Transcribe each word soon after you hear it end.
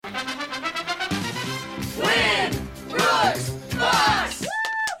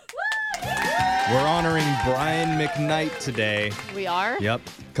featuring Brian McKnight today. We are? Yep,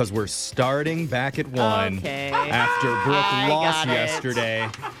 because we're starting back at 1 Okay. after Brooke I lost got it. yesterday.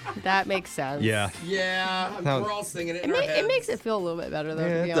 That makes sense. Yeah. Yeah, How- we're all singing it It, in our heads. it makes it feel a little bit better, though,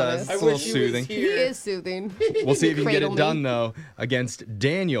 Yeah, to be it does. honest. I It's a little wish he soothing. was He here. is soothing. We'll see if you can get Cradle it me. done, though, against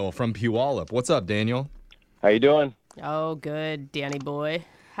Daniel from Puyallup. What's up, Daniel? How you doing? Oh, good, Danny boy.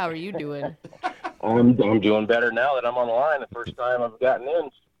 How are you doing? I'm doing better now that I'm on the line. The first time I've gotten in.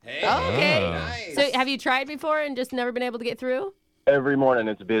 Hey, Oh, okay. nice. So have you tried before and just never been able to get through? Every morning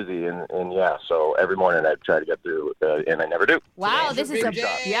it's busy, and yeah, so every morning I try to get through, and I never do. Wow, Today's this your is big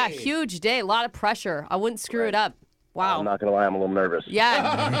day. yeah, huge day. A lot of pressure. I wouldn't screw it up. Wow. I'm not gonna lie, I'm a little nervous.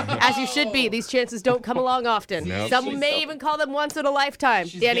 Yeah, as you should be. These chances don't come along often. Nope. Some may even call them once in a lifetime.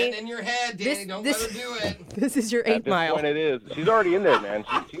 She's Danny, getting in your head, Danny. Don't let her do it. this is your At 8 this mile. point, it is. She's already in there, man.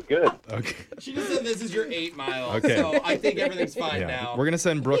 She's good. Okay. She just said this is your 8 mile. Okay. So I think everything's fine Yeah. now. We're going to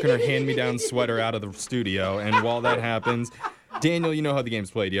send Brooke and her hand-me-down sweater out of the studio, and while that happens, Daniel, you know how the game's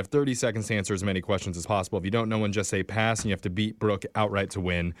played. You have 30 seconds to answer as many questions as possible. If you don't know one, just say pass, and you have to beat Brooke outright to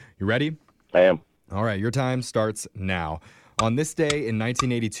win. You ready? I am. All right, your time starts now. On this day in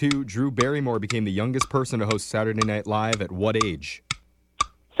 1982, Drew Barrymore became the youngest person to host Saturday Night Live at what age?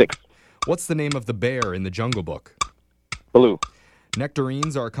 6. What's the name of the bear in the Jungle Book? Blue.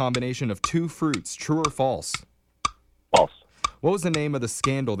 Nectarines are a combination of 2 fruits, true or false? False. What was the name of the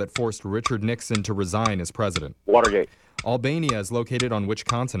scandal that forced Richard Nixon to resign as president? Watergate. Albania is located on which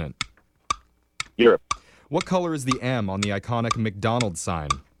continent? Europe. What color is the M on the iconic McDonald's sign?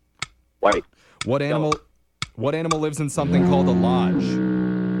 White. What animal lives in something called a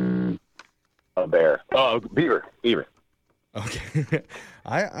lodge? A bear. Oh, beaver. Beaver. Okay.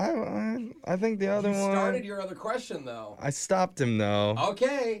 I think the other You one. started your other question, though. I stopped him though.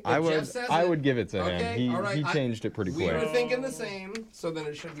 Okay. I if would Jeff says I it- would give it to Okay, him. all right. He changed it pretty We quick. were thinking the same, so then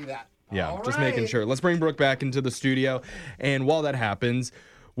it should be that. Yeah, All just making right. sure. Let's bring Brooke back into the studio. And while that happens,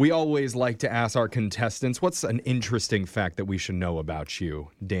 we always like to ask our contestants, what's an interesting fact that we should know about you,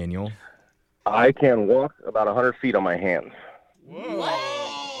 Daniel? I can walk about 100 feet on my hands.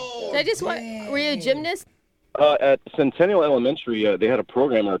 Whoa. Were you a gymnast? At Centennial Elementary, they had a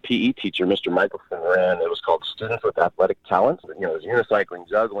program our PE teacher, Mr. Michelson, ran. It was called Students with Athletic Talents. You know, it was unicycling,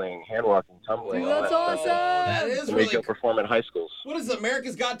 juggling, hand walking, tumbling. Dude, all that's that stuff That awesome. is to make really you perform in high schools. What is it,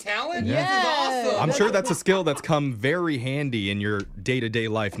 America's Got Talent? Yeah. This is awesome. I'm sure that's a skill that's come very handy in your day-to-day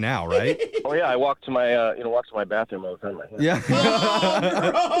life now, right? Oh yeah, I walk to my walk to my bathroom all the time. Yeah.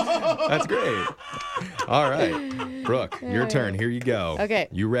 Oh, That's great. All right. Brooke, your turn. Here you go. Okay.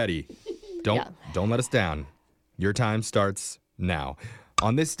 You ready? Yeah. Don't let us down. Your time starts now.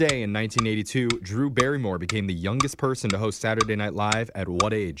 On this day in 1982, Drew Barrymore became the youngest person to host Saturday Night Live at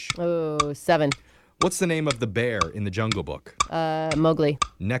what age? Oh, 7. What's the name of the bear in the Jungle Book? Mowgli.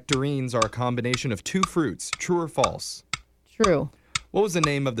 Nectarines are a combination of 2 fruits, true or false? True. What was the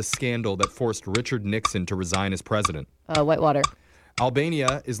name of the scandal that forced Richard Nixon to resign as president? Whitewater.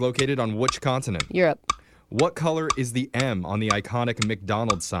 Albania is located on which continent? Europe. What color is the M on the iconic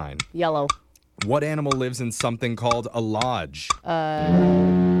McDonald's sign? Yellow. What animal lives in something called a lodge?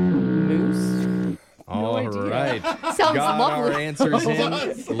 Moose. All right. Sounds Got our lovely. answers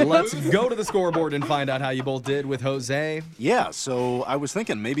in. Let's go to the scoreboard and find out how you both did with Jose. Yeah, so I was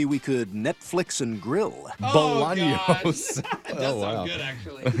thinking maybe we could Netflix and grill. Bolaños. That does Oh, wow. sound good,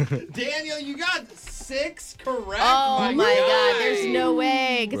 actually. Daniel, you got 6 correct. Oh my God! There's no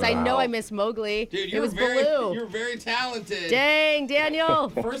way, because I know Wow. I missed Mowgli. Dude, it you're was very, Baloo. you're very talented. Dang, Daniel.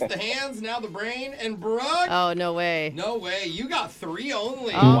 First the hands, now the brain, and Brooke. Oh, no way. No way, you got 3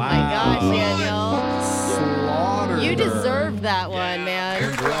 only. Oh my gosh, Daniel. Slaughtered You her. deserved that one, man.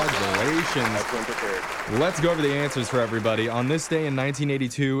 Congratulations. Let's go over the answers for everybody. On this day in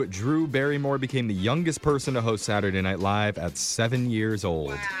 1982, Drew Barrymore became the youngest person to host Saturday Night Live at 7 years old.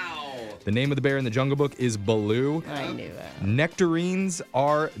 Wow. The name of the bear in the Jungle Book is Baloo. I knew it. Nectarines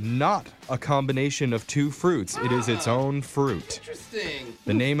are not a combination of 2 fruits. It is its own fruit. Interesting.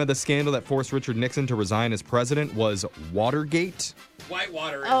 The name of the scandal that forced Richard Nixon to resign as president was Watergate.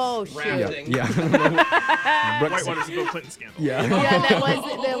 Whitewater is Oh, shoot. rafting. Yeah. Whitewater's the Bill Clinton scandal. Yeah. Yeah, that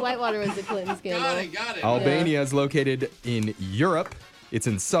was the Whitewater was the Clinton scandal. Got it. Albania is located in Europe. It's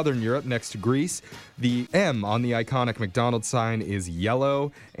in southern Europe next to Greece. The M on the iconic McDonald's sign is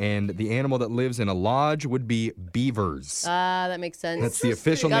yellow, and the animal that lives in a lodge would be beavers. That makes sense. That's the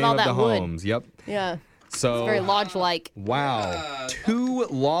official Got name all of the that wood. homes. Yep. Yeah. So, Very lodge-like. wow. 2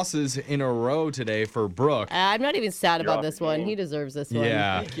 losses in a row today for Brooke. I'm not even sad about this one. He deserves this one.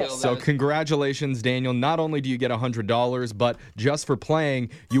 Yeah. killed So us. congratulations, Daniel. Not only do you get $100, but just for playing,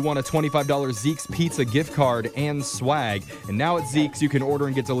 you won a $25 Zeke's Pizza gift card and swag. And now at Zeke's, you can order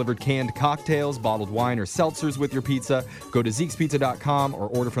and get delivered canned cocktails, bottled wine, or seltzers with your pizza. Go to Zeke'sPizza.com or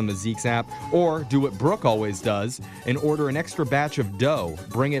order from the Zeke's app. Or do what Brooke always does and order an extra batch of dough.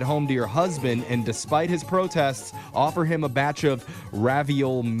 Bring it home to your husband, and despite his protests, offer him a batch of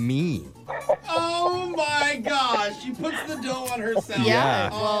ravioli. Oh my gosh. She puts the dough on herself. Yeah.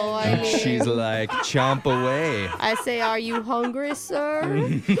 Oh, Well, I And mean, she's like, chomp away. I say, are you hungry, sir?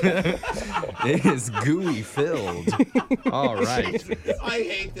 It is gooey filled. All right. I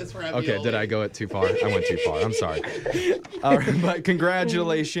hate this ravioli. Okay, did I go it too far? I went too far. I'm sorry. All right, but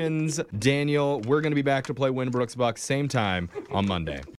congratulations, Daniel. We're going to be back to play Winbrooks Bucks same time on Monday.